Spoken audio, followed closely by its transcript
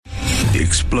The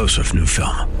explosive new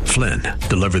film, Flynn,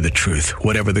 deliver the truth,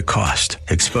 whatever the cost,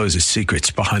 exposes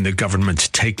secrets behind the government's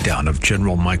takedown of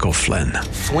General Michael Flynn.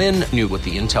 Flynn knew what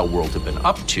the intel world had been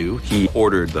up to. He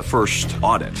ordered the first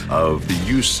audit of the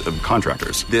use of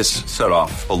contractors. This set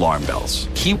off alarm bells.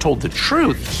 He told the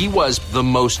truth. He was the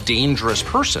most dangerous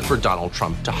person for Donald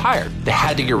Trump to hire. They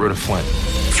had to get rid of Flynn.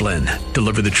 Flynn,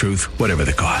 deliver the truth, whatever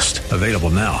the cost. Available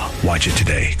now. Watch it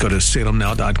today. Go to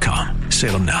salemnow.com.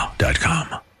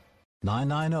 salemnow.com.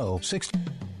 990-60.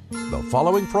 The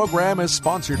following program is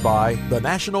sponsored by the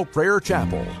National Prayer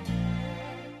Chapel.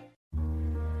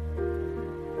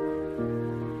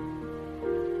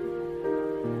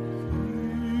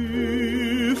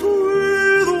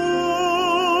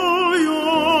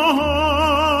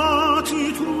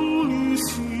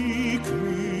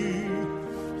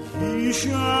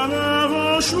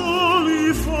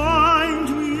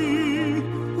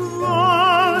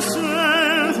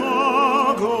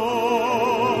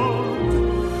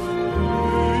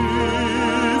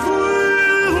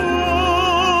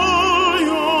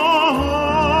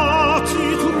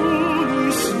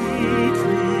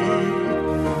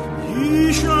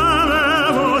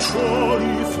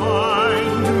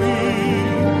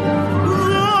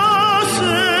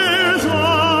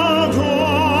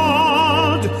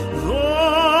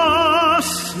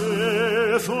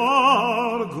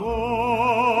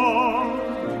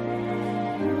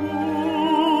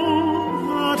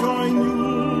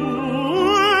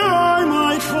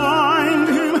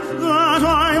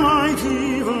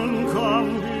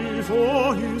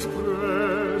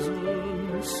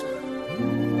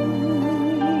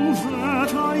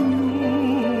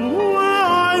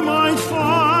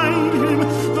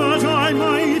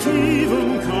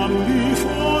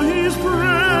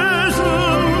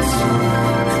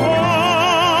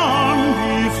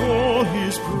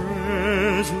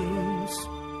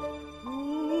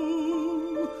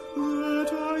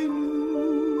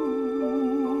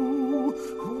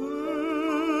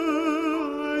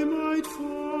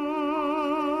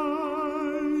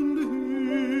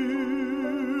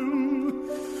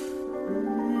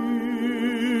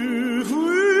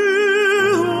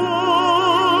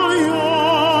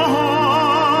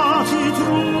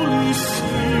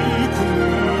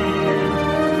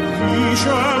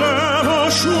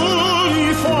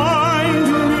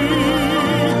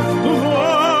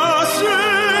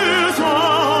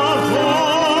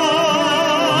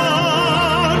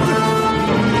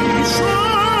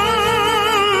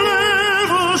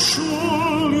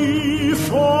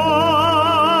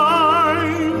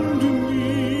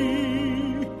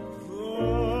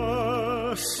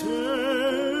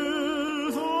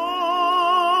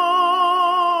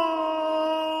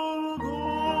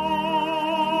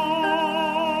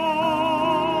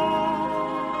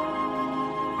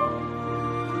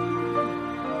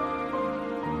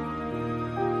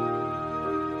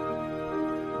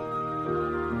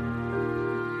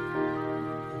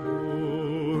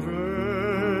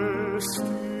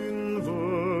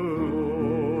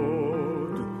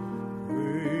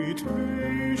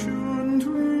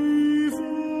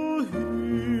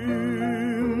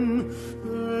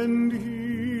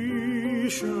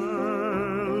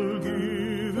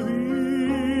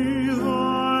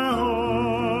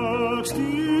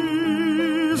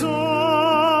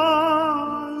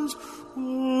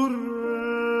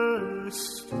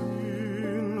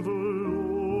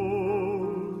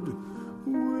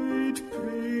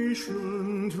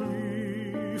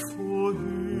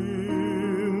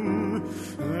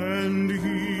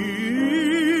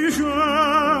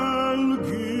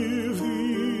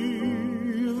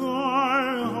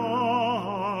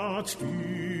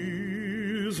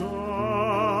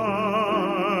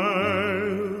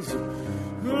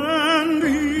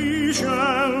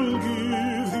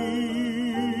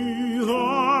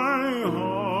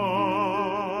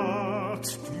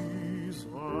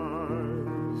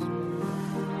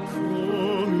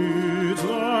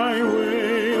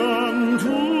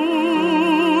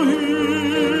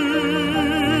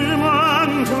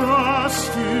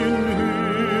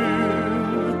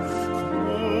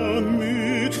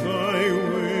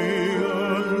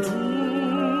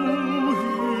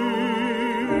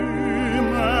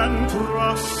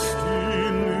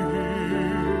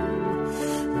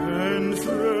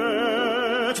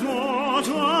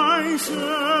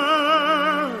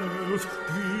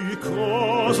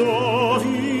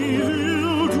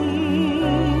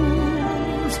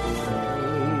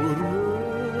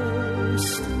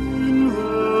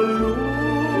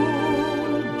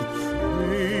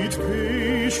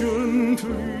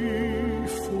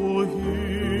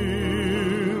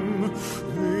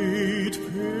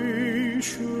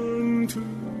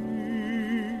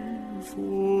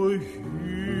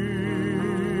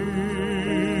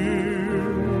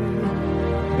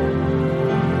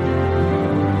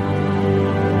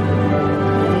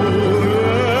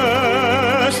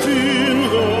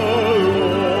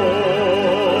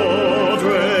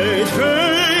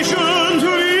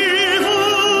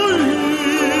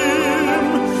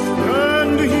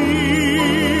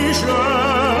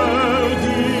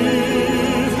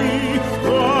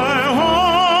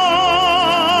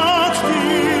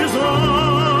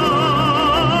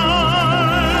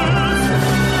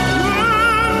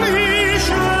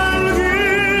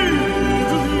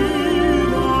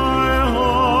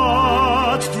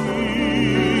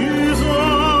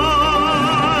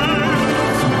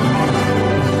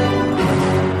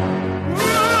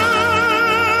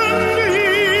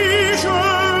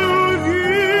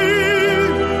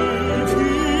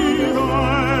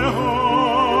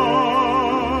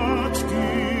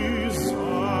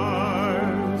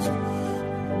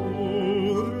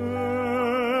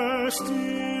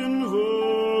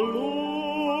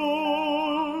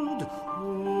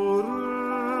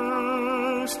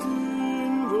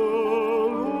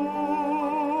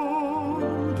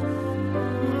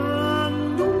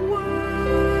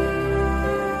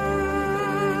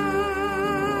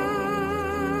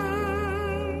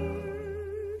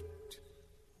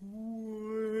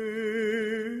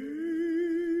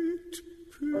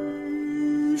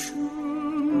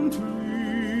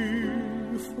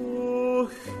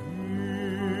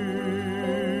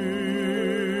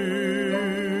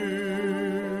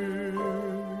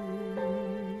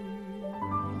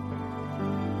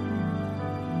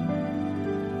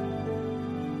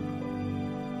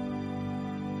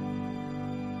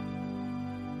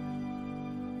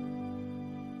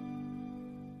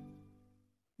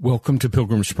 Welcome to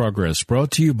Pilgrim's Progress,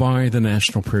 brought to you by the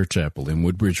National Prayer Chapel in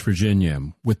Woodbridge, Virginia,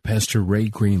 with Pastor Ray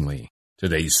Greenlee.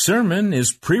 Today's sermon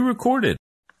is pre-recorded.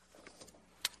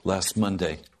 Last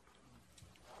Monday,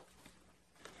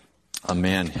 a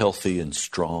man healthy and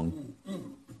strong,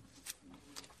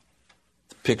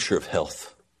 the picture of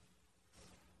health,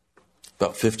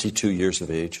 about 52 years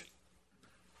of age,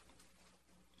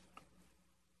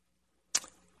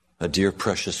 a dear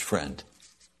precious friend.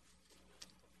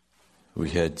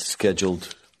 We had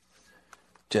scheduled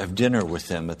to have dinner with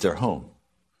them at their home.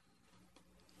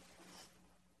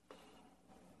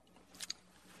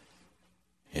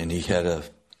 And he had a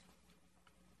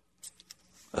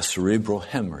cerebral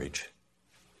hemorrhage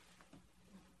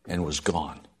and was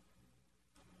gone.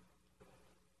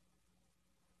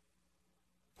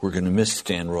 We're going to miss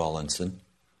Stan Rawlinson.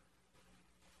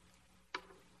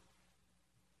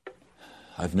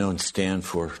 I've known Stan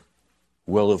for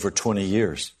well over 20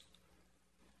 years.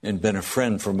 And been a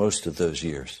friend for most of those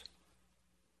years.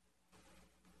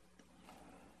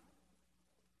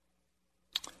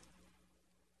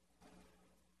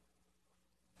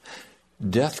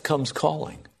 Death comes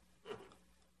calling.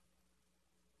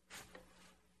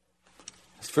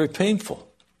 It's very painful.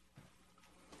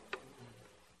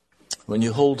 When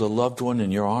you hold a loved one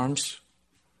in your arms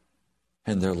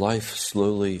and their life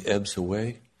slowly ebbs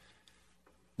away,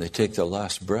 they take their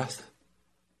last breath.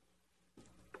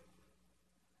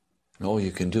 And all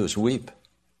you can do is weep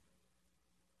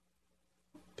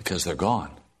because they're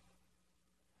gone.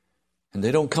 And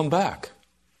they don't come back.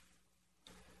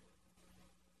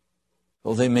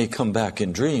 Well, they may come back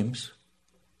in dreams,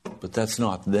 but that's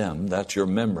not them. That's your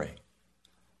memory.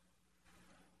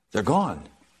 They're gone.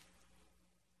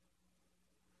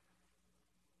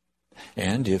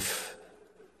 And if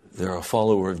they're a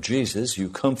follower of Jesus, you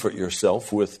comfort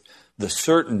yourself with the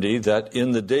certainty that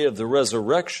in the day of the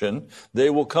resurrection, they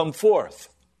will come forth.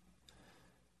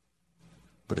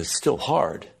 But it's still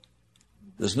hard.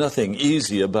 There's nothing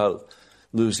easy about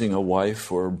losing a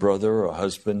wife or a brother or a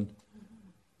husband.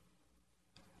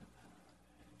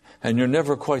 And you're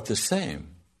never quite the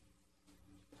same.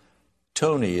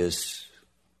 Tony is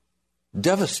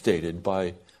devastated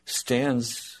by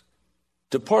Stan's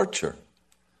departure.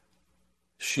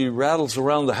 She rattles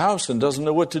around the house and doesn't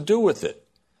know what to do with it.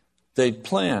 They'd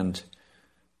planned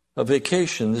a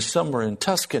vacation this summer in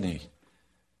Tuscany.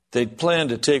 They'd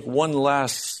planned to take one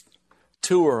last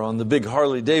tour on the big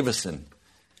Harley Davidson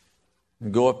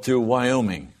and go up through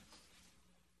Wyoming.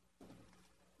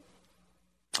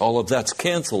 All of that's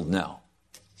canceled now.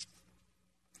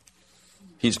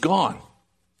 He's gone.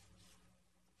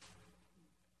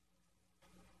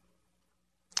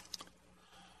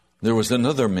 There was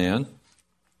another man.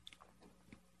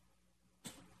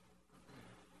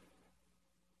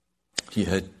 He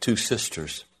had two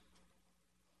sisters,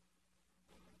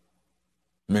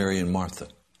 Mary and Martha.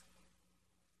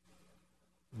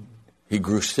 He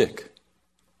grew sick.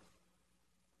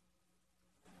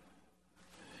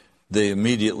 They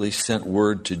immediately sent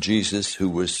word to Jesus, who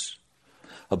was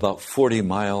about 40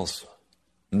 miles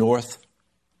north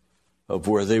of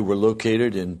where they were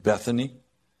located in Bethany.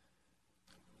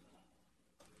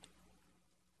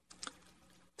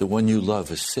 The one you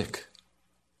love is sick.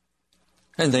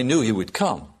 And they knew he would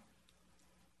come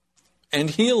and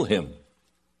heal him,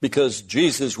 because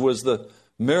Jesus was the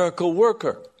miracle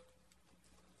worker.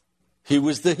 He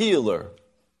was the healer.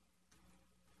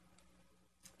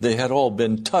 They had all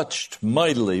been touched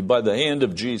mightily by the hand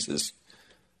of Jesus.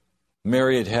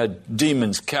 Mary had had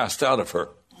demons cast out of her.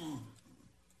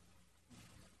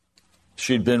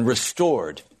 She'd been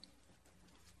restored.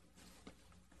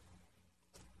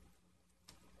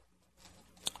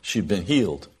 She'd been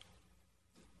healed.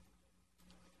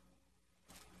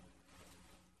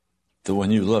 The one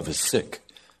you love is sick.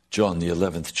 John, the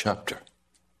 11th chapter.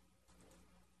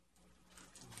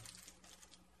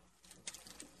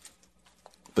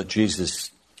 But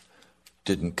Jesus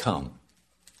didn't come.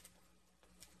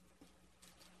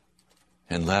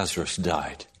 And Lazarus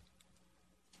died.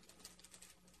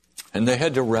 And they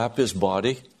had to wrap his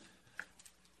body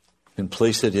and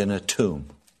place it in a tomb.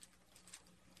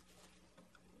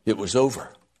 It was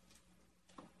over.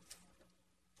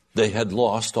 They had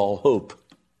lost all hope.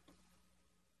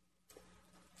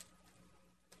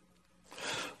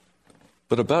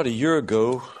 But about a year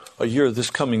this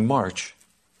coming March,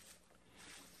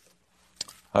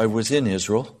 I was in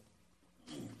Israel,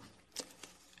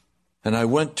 and I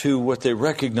went to what they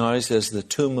recognize as the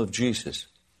tomb of Jesus.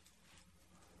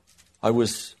 I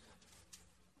was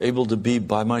able to be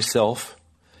by myself.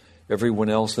 Everyone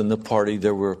else in the party,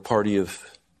 there were a party of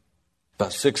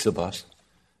about 6 of us.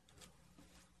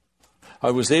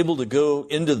 I was able to go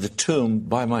into the tomb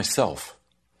by myself.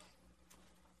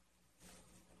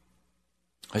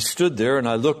 I stood there and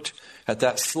I looked at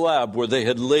that slab where they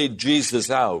had laid Jesus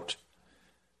out,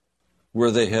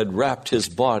 where they had wrapped his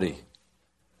body,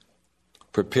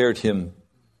 prepared him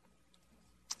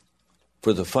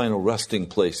for the final resting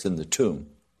place in the tomb.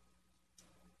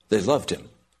 They loved him.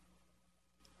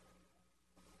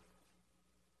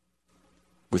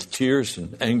 With tears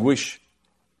and anguish,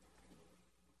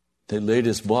 they laid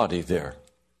his body there.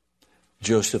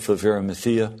 Joseph of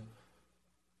Arimathea,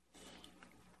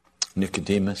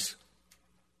 Nicodemus.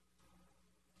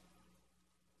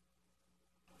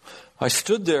 I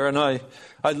stood there and I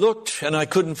looked and I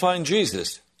couldn't find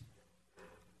Jesus.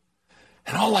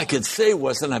 And all I could say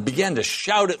was, and I began to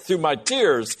shout it through my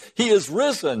tears, "He is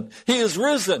risen! He is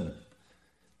risen!"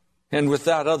 And with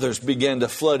that, others began to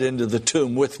flood into the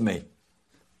tomb with me.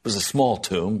 It was a small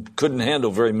tomb, couldn't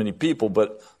handle very many people,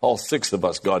 but all 6 of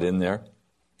us got in there.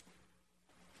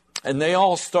 And they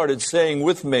all started saying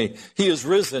with me, "He is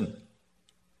risen."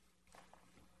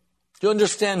 Do you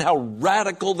understand how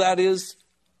radical that is?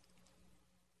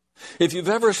 If you've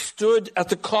ever stood at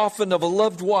the coffin of a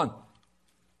loved one,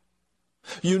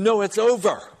 you know it's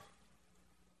over.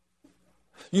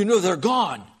 You know they're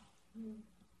gone.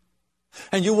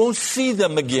 And you won't see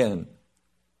them again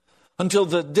until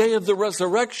the day of the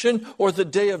resurrection or the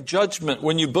day of judgment,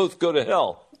 when you both go to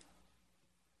hell.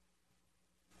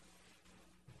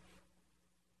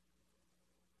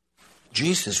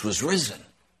 Jesus was risen.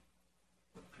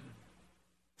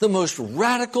 The most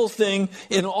radical thing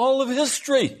in all of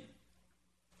history.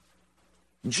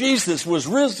 Jesus was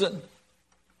risen.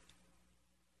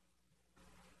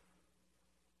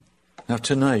 Now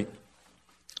tonight,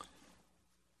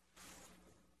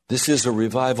 this is a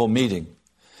revival meeting,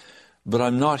 but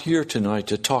I'm not here tonight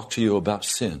to talk to you about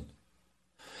sin.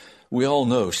 We all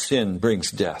know sin brings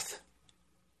death.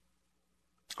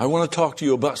 I want to talk to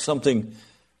you about something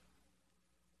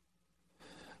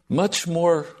much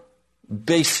more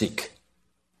basic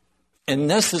and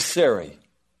necessary.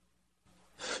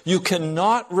 You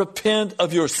cannot repent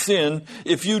of your sin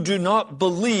if you do not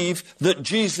believe that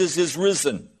Jesus is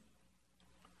risen.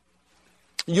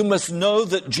 You must know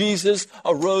that Jesus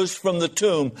arose from the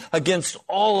tomb against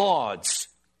all odds.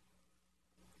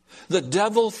 The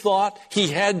devil thought he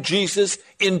had Jesus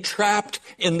entrapped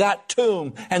in that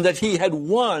tomb and that he had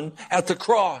won at the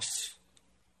cross.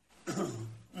 But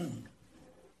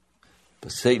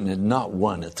Satan had not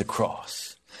won at the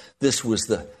cross. This was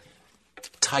the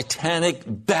titanic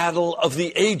battle of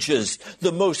the ages,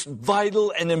 the most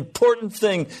vital and important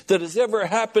thing that has ever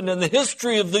happened in the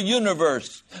history of the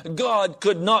universe. God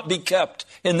could not be kept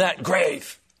in that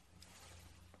grave.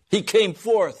 He came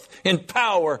forth in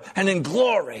power and in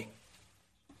glory.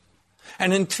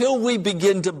 And until we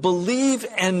begin to believe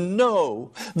and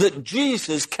know that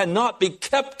Jesus cannot be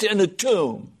kept in a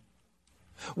tomb,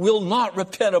 we'll not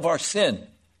repent of our sin.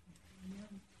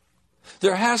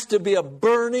 There has to be a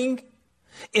burning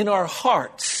in our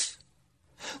hearts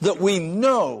that we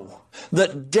know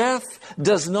that death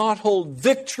does not hold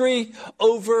victory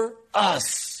over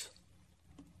us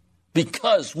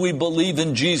because we believe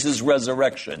in Jesus'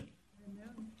 resurrection.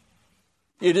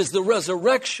 It is the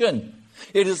resurrection.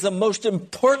 It is the most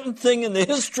important thing in the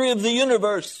history of the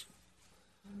universe.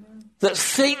 That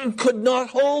Satan could not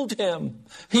hold him.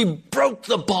 He broke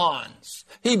the bonds.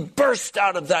 He burst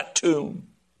out of that tomb.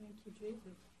 Thank you,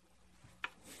 Jesus.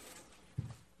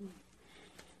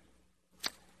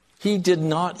 He did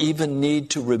not even need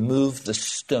to remove the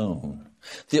stone.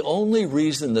 The only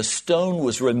reason the stone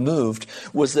was removed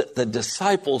was that the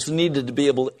disciples needed to be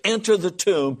able to enter the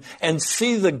tomb and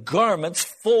see the garments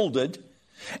folded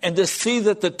and to see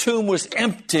that the tomb was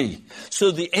empty. So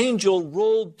the angel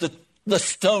rolled the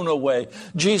stone away.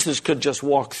 Jesus could just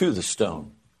walk through the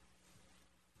stone.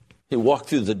 He walked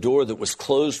through the door that was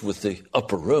closed with the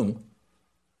upper room.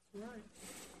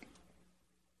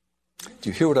 Do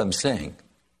you hear what I'm saying?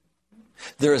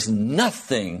 There is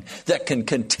nothing that can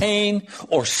contain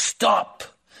or stop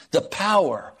the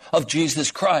power of Jesus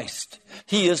Christ.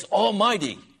 He is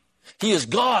almighty. He is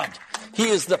God. He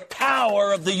is the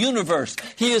power of the universe.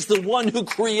 He is the one who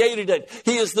created it.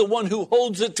 He is the one who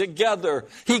holds it together.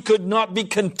 He could not be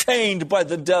contained by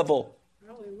the devil.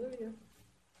 Hallelujah.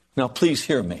 Now, please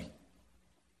hear me.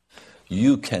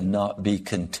 You cannot be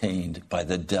contained by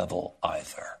the devil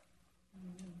either.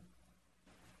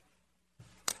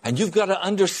 And you've got to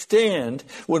understand,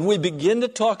 when we begin to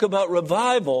talk about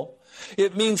revival,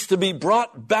 it means to be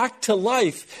brought back to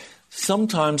life.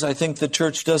 Sometimes I think the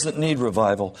church doesn't need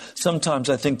revival.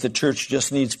 Sometimes I think the church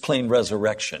just needs plain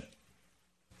resurrection.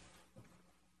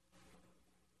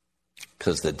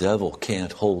 Because the devil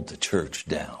can't hold the church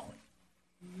down.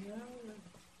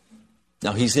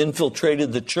 Now, he's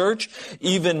infiltrated the church,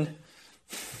 even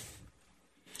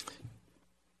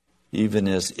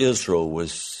as Israel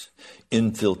was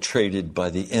infiltrated by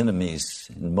the enemies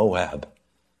in Moab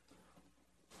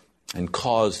and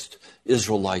caused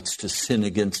Israelites to sin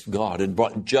against God and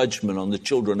brought judgment on the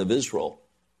children of Israel.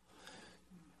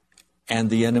 And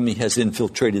the enemy has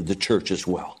infiltrated the church as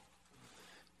well.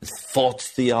 False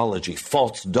theology,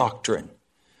 false doctrine,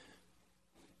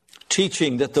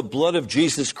 teaching that the blood of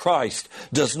Jesus Christ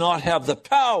does not have the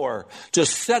power to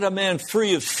set a man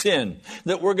free of sin,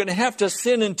 that we're going to have to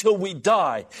sin until we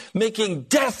die, making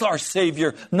death our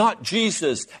Savior, not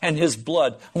Jesus and his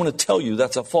blood. I want to tell you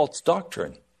that's a false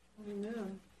doctrine.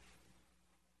 Amen.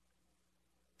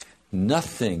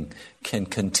 Nothing can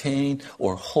contain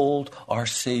or hold our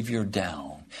Savior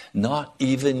down, not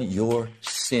even your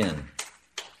sin.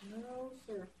 No,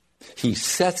 sir. He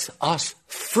sets us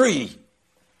free.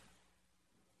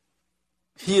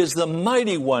 He is the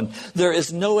mighty one. There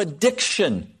is no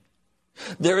addiction.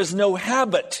 There is no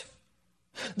habit.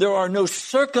 There are no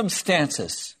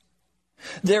circumstances.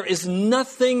 There is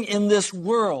nothing in this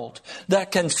world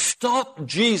that can stop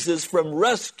Jesus from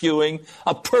rescuing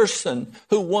a person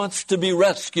who wants to be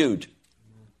rescued.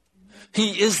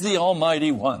 He is the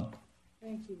Almighty One.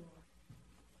 Thank you, Lord.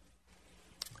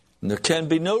 And there can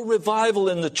be no revival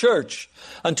in the church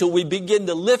until we begin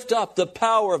to lift up the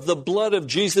power of the blood of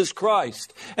Jesus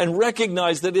Christ and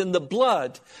recognize that in the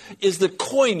blood is the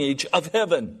coinage of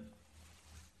heaven.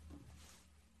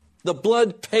 The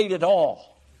blood paid it all.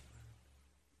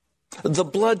 The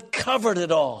blood covered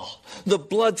it all. The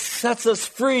blood sets us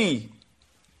free.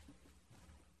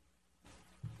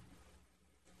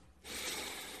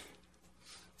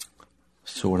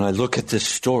 So when I look at this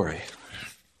story,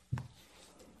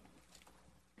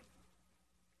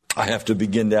 I have to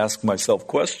begin to ask myself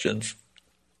questions.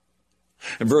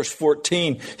 In verse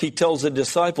 14, he tells the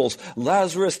disciples,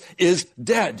 Lazarus is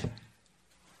dead.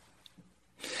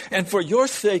 And for your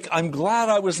sake, I'm glad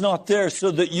I was not there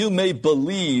so that you may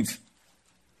believe.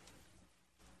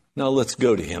 Now let's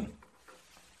go to him.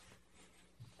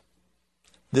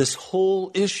 This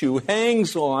whole issue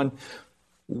hangs on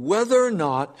whether or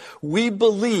not we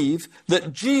believe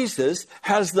that Jesus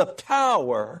has the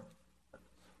power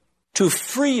to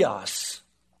free us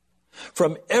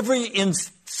from every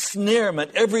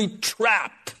ensnarement, every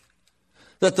trap,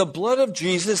 that the blood of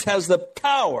Jesus has the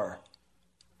power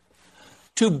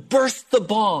to burst the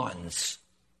bonds.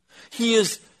 He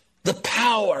is the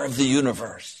power of the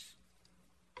universe.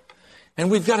 And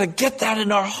we've got to get that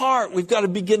in our heart. We've got to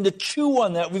begin to chew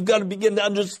on that. We've got to begin to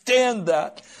understand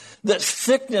that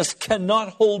sickness cannot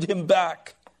hold him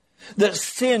back. That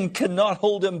sin cannot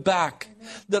hold him back.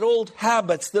 That old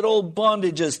habits, that old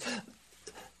bondages,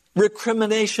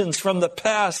 recriminations from the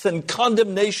past and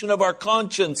condemnation of our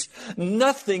conscience.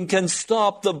 Nothing can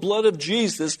stop the blood of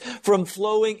Jesus from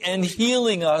flowing and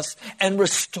healing us and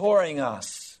restoring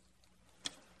us.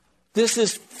 This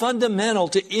is fundamental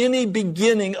to any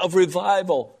beginning of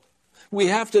revival. We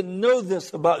have to know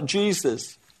this about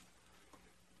Jesus.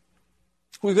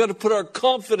 We've got to put our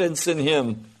confidence in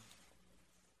Him.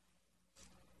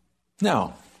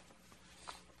 Now,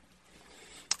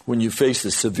 when you face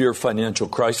a severe financial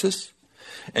crisis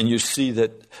and you see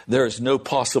that there is no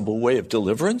possible way of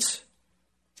deliverance,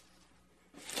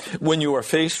 when you are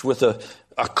faced with a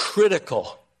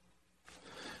critical,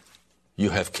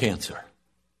 you have cancer,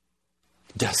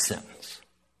 death sentence.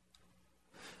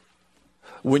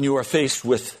 When you are faced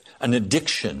with an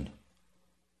addiction,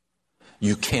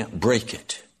 you can't break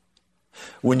it.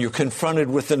 When you're confronted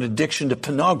with an addiction to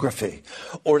pornography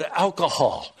or to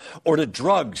alcohol or to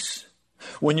drugs,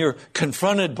 when you're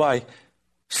confronted by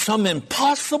some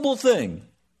impossible thing,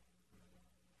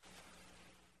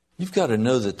 you've got to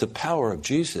know that the power of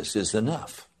Jesus is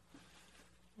enough.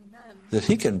 Amen. That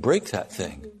He can break that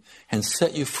thing and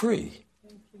set you free.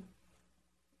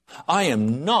 I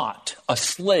am not a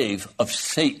slave of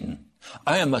Satan.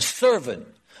 I am a servant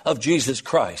of Jesus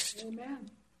Christ. Amen.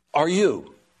 Are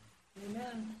you?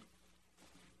 Amen.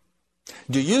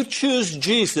 Do you choose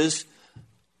Jesus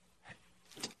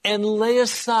and lay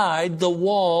aside the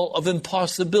wall of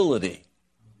impossibility?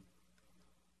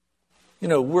 You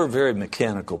know, we're very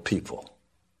mechanical people.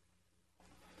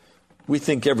 We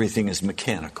think everything is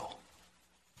mechanical.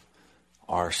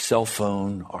 Our cell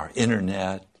phone, our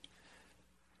internet,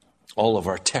 all of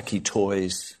our techie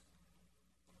toys.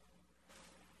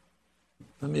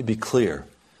 Let me be clear.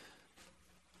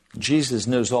 Jesus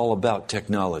knows all about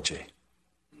technology.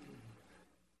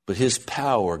 But His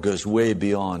power goes way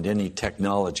beyond any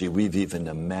technology we've even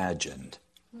imagined.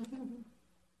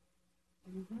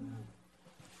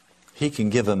 He can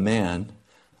give a man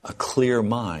a clear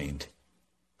mind.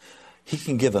 He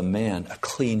can give a man a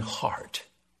clean heart.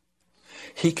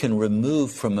 He can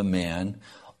remove from a man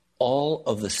all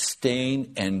of the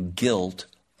stain and guilt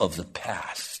of the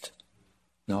past.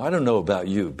 Now, I don't know about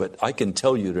you, but I can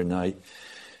tell you tonight,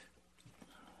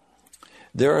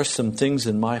 there are some things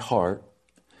in my heart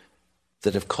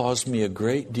that have caused me a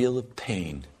great deal of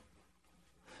pain,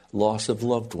 loss of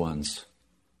loved ones,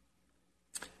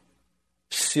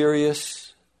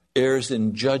 serious errors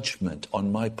in judgment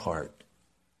on my part,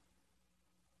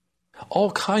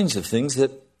 all kinds of things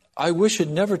that I wish had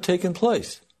never taken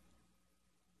place.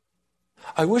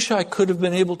 I wish I could have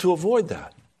been able to avoid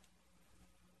that.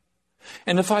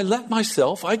 And if I let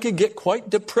myself, I could get quite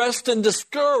depressed and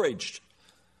discouraged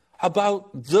about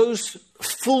those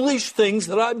foolish things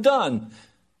that I've done.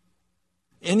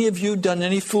 Any of you done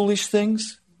any foolish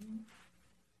things?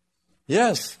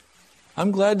 Yes.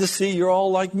 I'm glad to see you're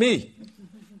all like me.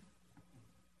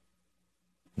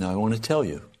 Now I want to tell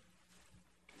you,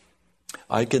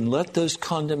 I can let those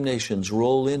condemnations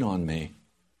roll in on me.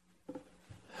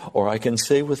 Or I can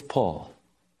say with Paul,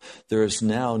 there is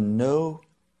now no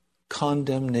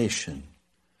condemnation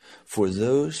for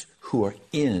those who are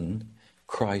in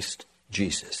Christ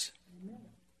Jesus.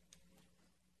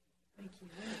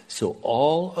 So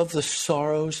all of the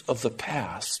sorrows of the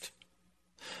past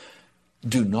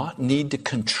do not need to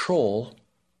control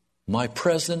my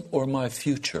present or my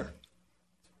future.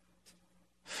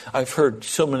 I've heard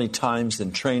so many times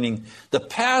in training, the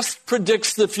past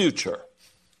predicts the future.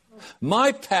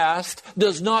 My past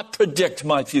does not predict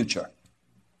my future.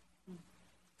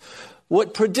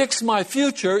 What predicts my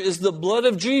future is the blood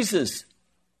of Jesus.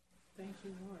 Thank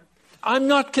you, Lord. I'm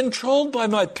not controlled by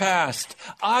my past.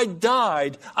 I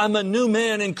died. I'm a new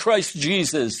man in Christ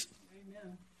Jesus.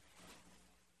 Amen.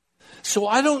 So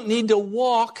I don't need to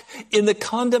walk in the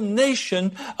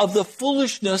condemnation of the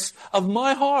foolishness of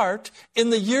my heart in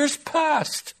the years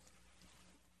past.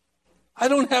 I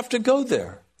don't have to go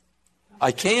there.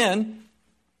 I can.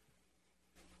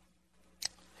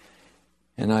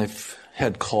 And I've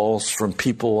had calls from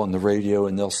people on the radio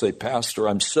and they'll say, Pastor,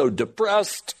 I'm so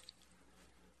depressed.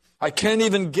 I can't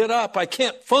even get up. I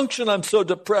can't function. I'm so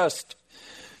depressed.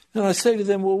 And I say to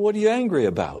them, well, what are you angry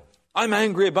about? I'm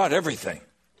angry about everything.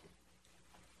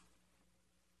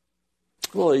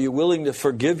 Well, are you willing to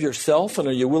forgive yourself and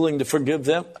are you willing to forgive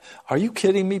them? Are you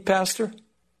kidding me, Pastor?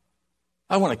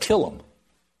 I want to kill them.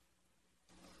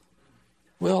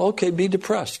 Well, okay, be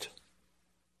depressed.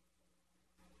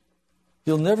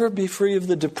 You'll never be free of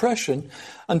the depression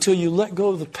until you let go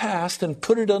of the past and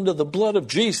put it under the blood of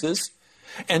Jesus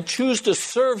and choose to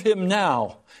serve Him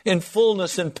now in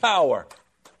fullness and power.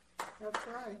 That's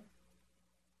right.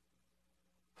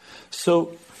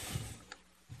 So,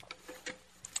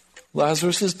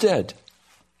 Lazarus is dead.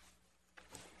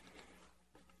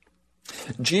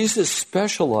 Jesus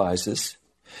specializes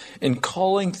in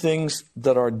calling things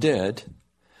that are dead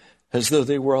as though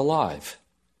they were alive.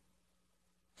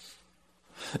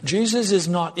 Jesus is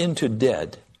not into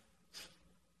dead.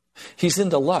 He's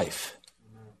into life.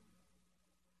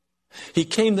 He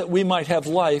came that we might have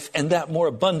life, and that more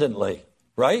abundantly,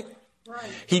 right? Right.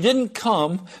 He didn't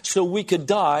come so we could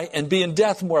die and be in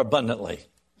death more abundantly.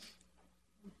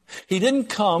 He didn't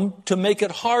come to make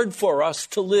it hard for us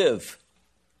to live.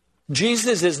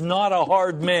 Jesus is not a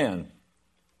hard man.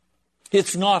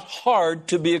 It's not hard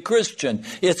to be a Christian.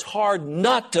 It's hard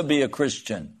not to be a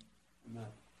Christian.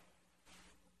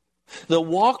 The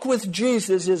walk with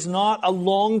Jesus is not a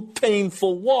long,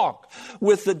 painful walk.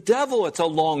 With the devil, it's a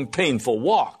long, painful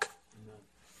walk.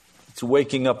 It's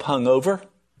waking up hungover.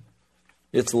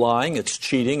 It's lying. It's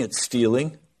cheating. It's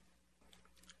stealing.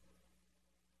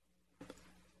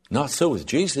 Not so with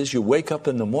Jesus. You wake up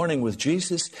in the morning with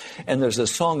Jesus, and there's a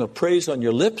song of praise on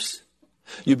your lips.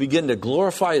 You begin to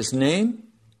glorify His name.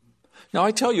 Now,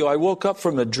 I tell you, I woke up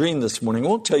from a dream this morning. I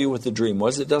won't tell you what the dream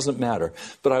was. It doesn't matter.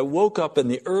 But I woke up in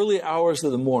the early hours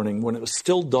of the morning when it was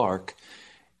still dark.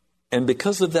 And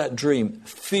because of that dream,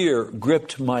 fear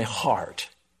gripped my heart.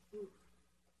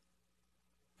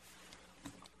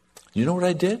 You know what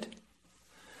I did?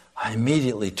 I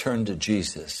immediately turned to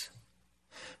Jesus.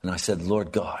 And I said,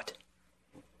 Lord God,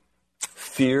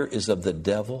 fear is of the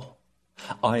devil.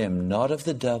 I am not of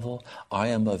the devil. I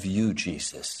am of you,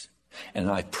 Jesus. And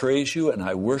I praise you and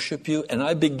I worship you. And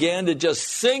I began to just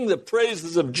sing the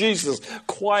praises of Jesus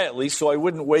quietly so I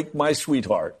wouldn't wake my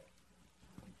sweetheart.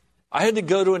 I had to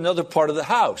go to another part of the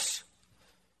house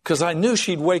because I knew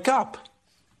she'd wake up.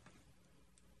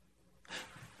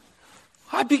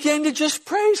 I began to just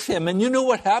praise Him. And you know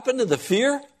what happened to the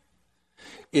fear?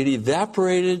 It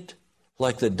evaporated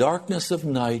like the darkness of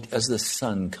night as the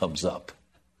sun comes up.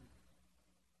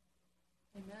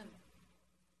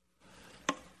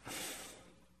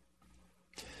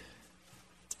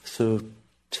 So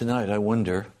tonight I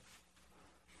wonder,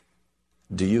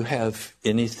 do you have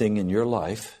anything in your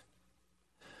life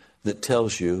that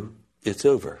tells you it's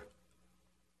over?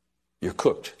 You're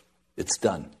cooked. It's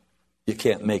done. You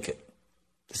can't make it.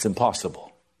 It's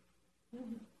impossible.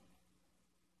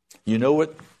 You know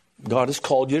what God has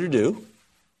called you to do.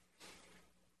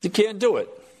 You can't do it.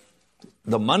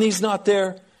 The money's not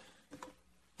there.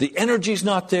 The energy's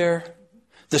not there.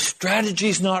 The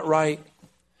strategy's not right.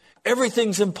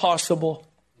 Everything's impossible.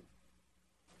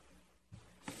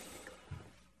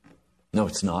 No,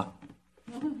 it's not.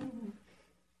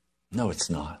 No, it's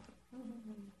not.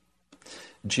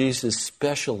 Jesus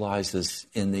specializes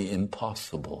in the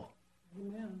impossible.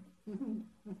 Amen.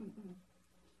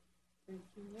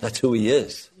 That's who He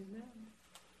is. Amen.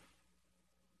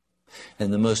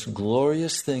 And the most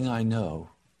glorious thing I know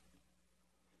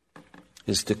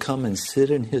is to come and sit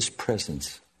in His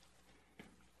presence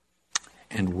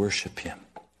and worship Him,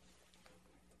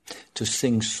 to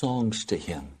sing songs to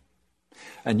Him.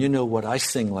 And you know what? I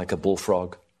sing like a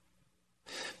bullfrog.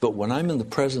 But when I'm in the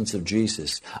presence of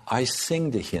Jesus, I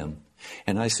sing to Him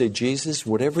and I say, Jesus,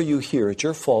 whatever you hear, it's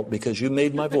your fault because you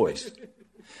made my voice.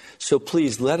 So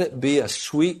please let it be a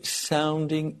sweet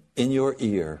sounding in your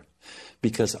ear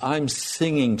because I'm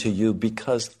singing to you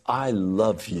because I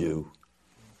love you.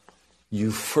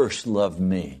 You first loved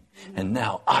me and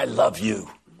now I love you.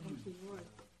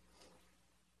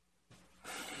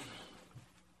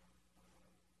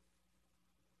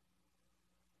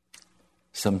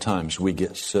 Sometimes we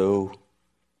get so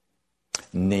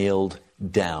nailed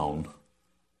down.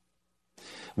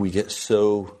 We get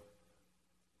so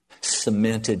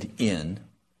cemented in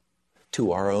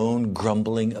to our own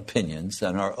grumbling opinions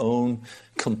and our own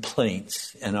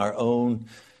complaints and our own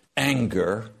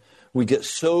anger. We get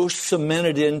so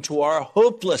cemented into our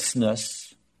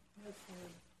hopelessness.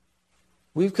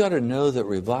 We've got to know that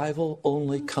revival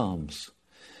only comes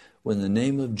when the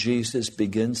name of Jesus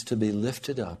begins to be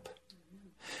lifted up.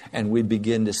 And we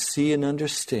begin to see and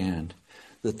understand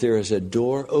that there is a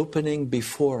door opening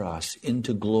before us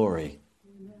into glory.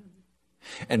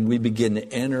 And we begin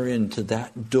to enter into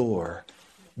that door,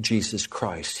 Jesus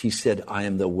Christ. He said, I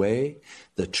am the way,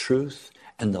 the truth,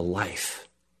 and the life.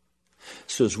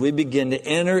 So as we begin to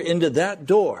enter into that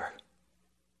door,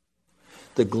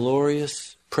 the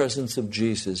glorious presence of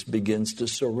Jesus begins to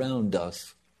surround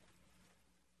us.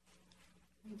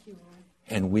 Thank you, Lord.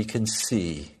 And we can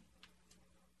see.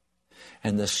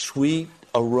 And the sweet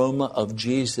aroma of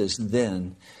Jesus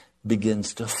then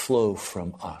begins to flow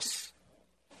from us.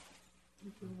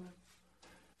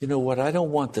 You know what? I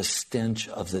don't want the stench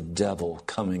of the devil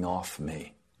coming off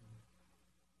me.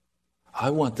 I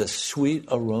want the sweet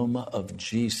aroma of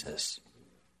Jesus.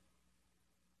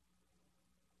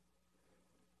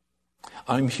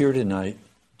 I'm here tonight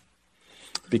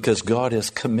because God has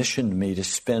commissioned me to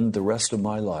spend the rest of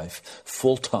my life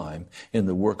full time in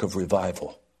the work of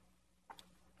revival.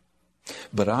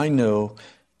 But I know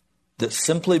that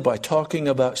simply by talking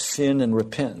about sin and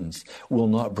repentance will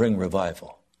not bring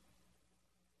revival.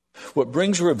 What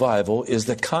brings revival is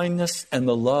the kindness and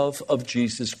the love of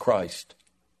Jesus Christ.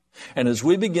 And as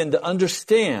we begin to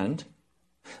understand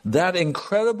that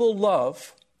incredible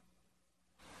love,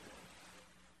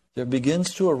 there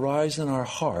begins to arise in our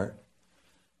heart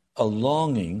a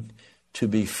longing to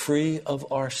be free of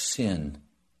our sin.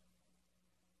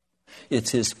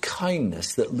 It's His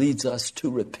kindness that leads us to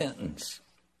repentance.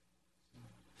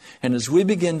 And as we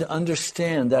begin to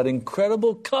understand that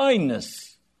incredible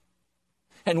kindness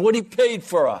and what He paid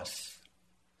for us,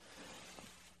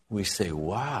 we say,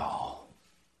 wow,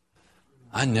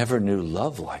 I never knew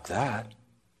love like that.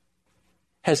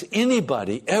 Has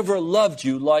anybody ever loved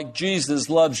you like Jesus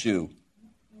loves you?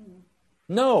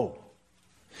 No.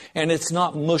 And it's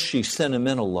not mushy,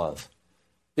 sentimental love.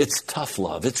 It's tough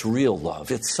love. It's real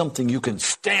love. It's something you can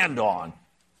stand on.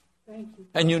 Thank you.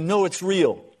 And you know it's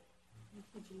real.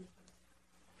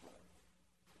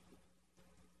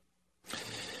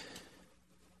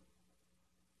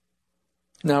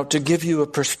 Now, to give you a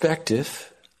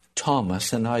perspective,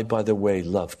 Thomas, and I, by the way,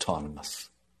 love Thomas.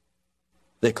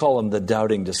 They call him the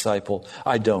doubting disciple.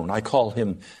 I don't. I call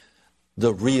him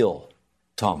the real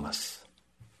Thomas.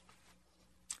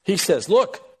 He says,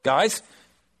 look, guys,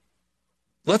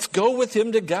 let's go with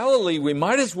him to Galilee. We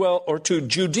might as well, or to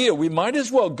Judea. We might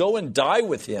as well go and die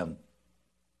with him.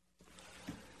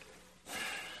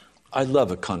 I love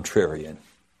a contrarian.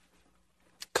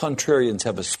 Contrarians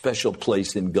have a special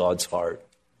place in God's heart.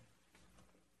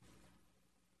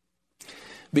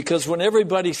 Because when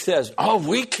everybody says, oh,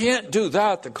 we can't do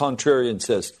that, the contrarian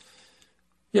says,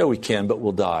 yeah, we can, but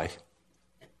we'll die.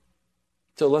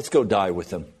 So let's go die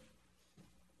with him.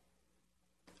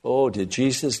 Oh, did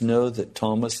Jesus know that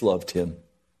Thomas loved him?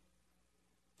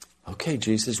 Okay,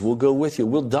 Jesus, we'll go with you.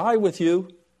 We'll die with you.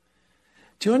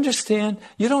 Do you understand?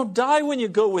 You don't die when you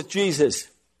go with Jesus.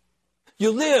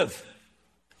 You live.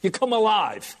 You come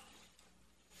alive.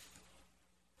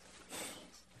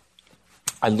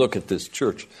 I look at this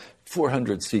church,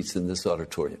 400 seats in this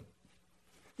auditorium.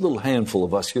 A little handful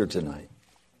of us here tonight.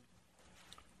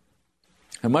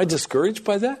 Am I discouraged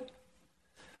by that?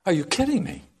 Are you kidding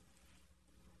me?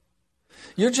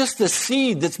 You're just the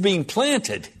seed that's being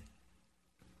planted.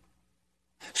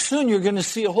 Soon you're going to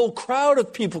see a whole crowd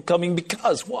of people coming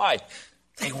because, why?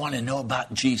 They want to know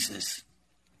about Jesus.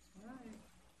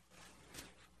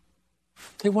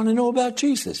 They want to know about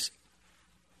Jesus.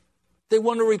 They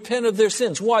want to repent of their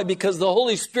sins. Why? Because the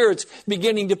Holy Spirit's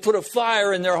beginning to put a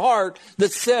fire in their heart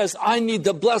that says, I need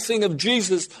the blessing of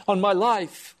Jesus on my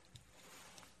life.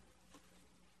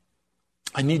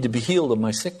 I need to be healed of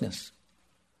my sickness.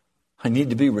 I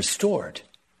need to be restored.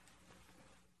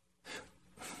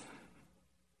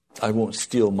 I won't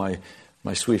steal my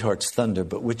sweetheart's thunder,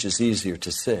 but which is easier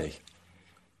to say?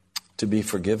 To be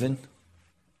forgiven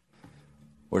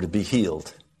or to be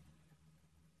healed?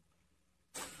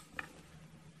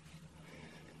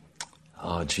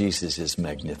 Oh, Jesus is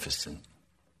magnificent.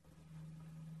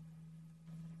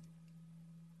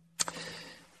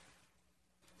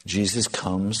 Jesus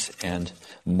comes and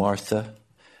Martha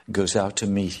goes out to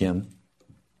meet him.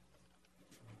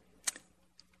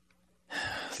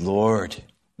 Lord,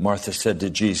 Martha said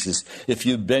to Jesus, if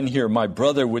you'd been here, my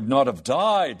brother would not have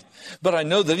died. But I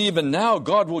know that even now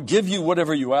God will give you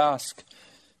whatever you ask.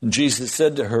 And Jesus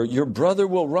said to her, your brother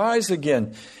will rise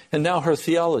again. And now her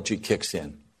theology kicks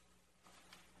in.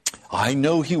 I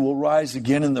know he will rise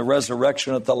again in the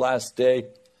resurrection at the last day.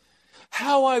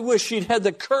 How I wish she'd had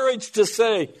the courage to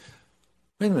say,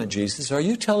 wait a minute, Jesus, are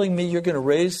you telling me you're going to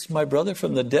raise my brother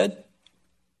from the dead?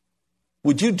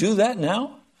 Would you do that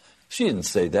now? She didn't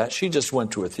say that. She just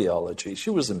went to her theology. She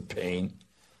was in pain.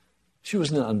 She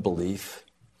was in unbelief.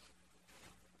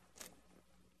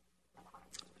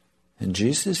 And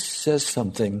Jesus says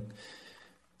something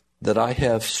that I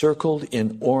have circled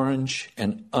in orange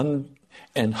and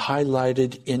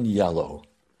highlighted in yellow.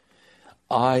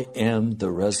 I am the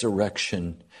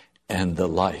resurrection and the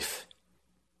life.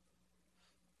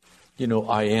 You know,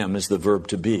 I am is the verb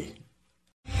to be.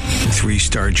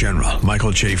 Three-star General Michael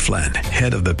J. Flynn,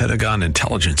 head of the Pentagon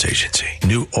Intelligence Agency,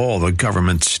 knew all the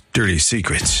government's dirty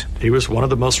secrets. He was one of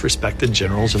the most respected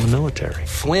generals in the military.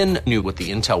 Flynn knew what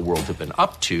the intel world had been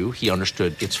up to. He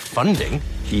understood its funding.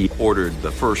 He ordered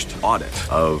the first audit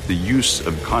of the use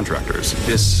of contractors.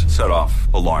 This set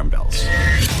off alarm bells.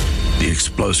 The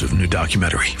explosive new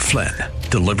documentary, Flynn,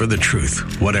 Deliver the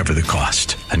Truth, Whatever the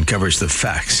Cost, uncovers the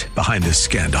facts behind this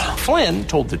scandal. Flynn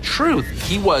told the truth.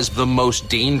 He was the most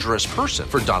dangerous person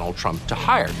for Donald Trump to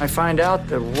hire. I find out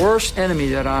the worst enemy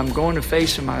that I'm going to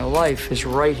face in my life is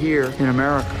right here in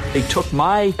America. They took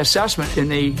my assessment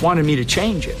and they wanted me to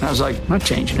change it. And I was like, I'm not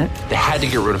changing it. They had to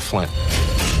get rid of Flynn.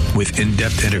 With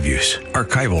in-depth interviews,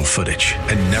 archival footage,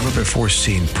 and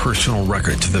never-before-seen personal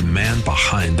records of the man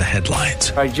behind the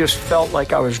headlines. I just felt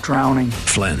like I was drowning.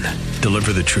 Flynn,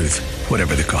 Deliver the Truth,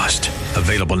 Whatever the Cost.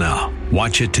 Available now.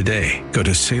 Watch it today. Go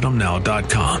to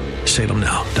salemnow.com.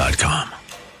 salemnow.com.